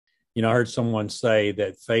I heard someone say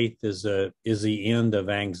that faith is the end of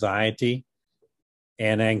anxiety,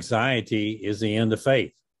 and anxiety is the end of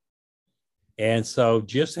faith. And so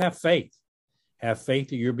just have faith. Have faith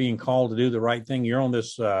that you're being called to do the right thing. You're on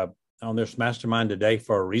this mastermind today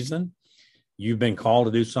for a reason. You've been called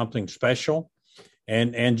to do something special.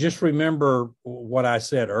 And just remember what I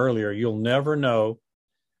said earlier. You'll never know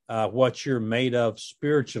what you're made of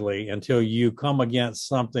spiritually until you come against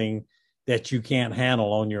something that you can't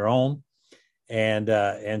handle on your own.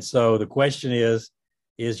 And so the question is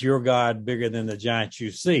your God bigger than the giants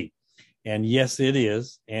you see? And yes, it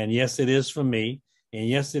is. And yes, it is for me. And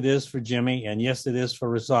yes, it is for Jimmy. And yes, it is for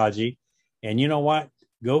Rasaji. And you know what?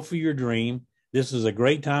 Go for your dream. This is a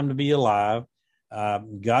great time to be alive.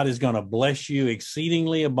 God is going to bless you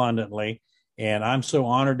exceedingly abundantly. And I'm so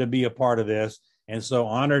honored to be a part of this, and so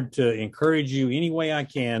honored to encourage you any way I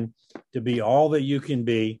can to be all that you can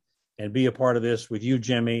be and be a part of this with you,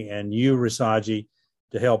 Jimmy, and you, Rasaji,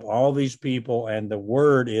 to help all these people. And the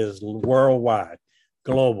word is worldwide,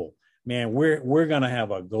 global. Man, we're going to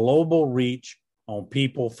have a global reach on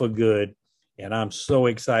people for good. And I'm so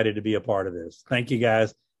excited to be a part of this. Thank you,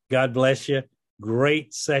 guys. God bless you.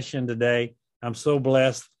 Great session today. I'm so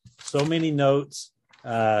blessed. So many notes.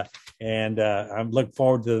 And I'm looking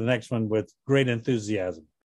forward to the next one with great enthusiasm.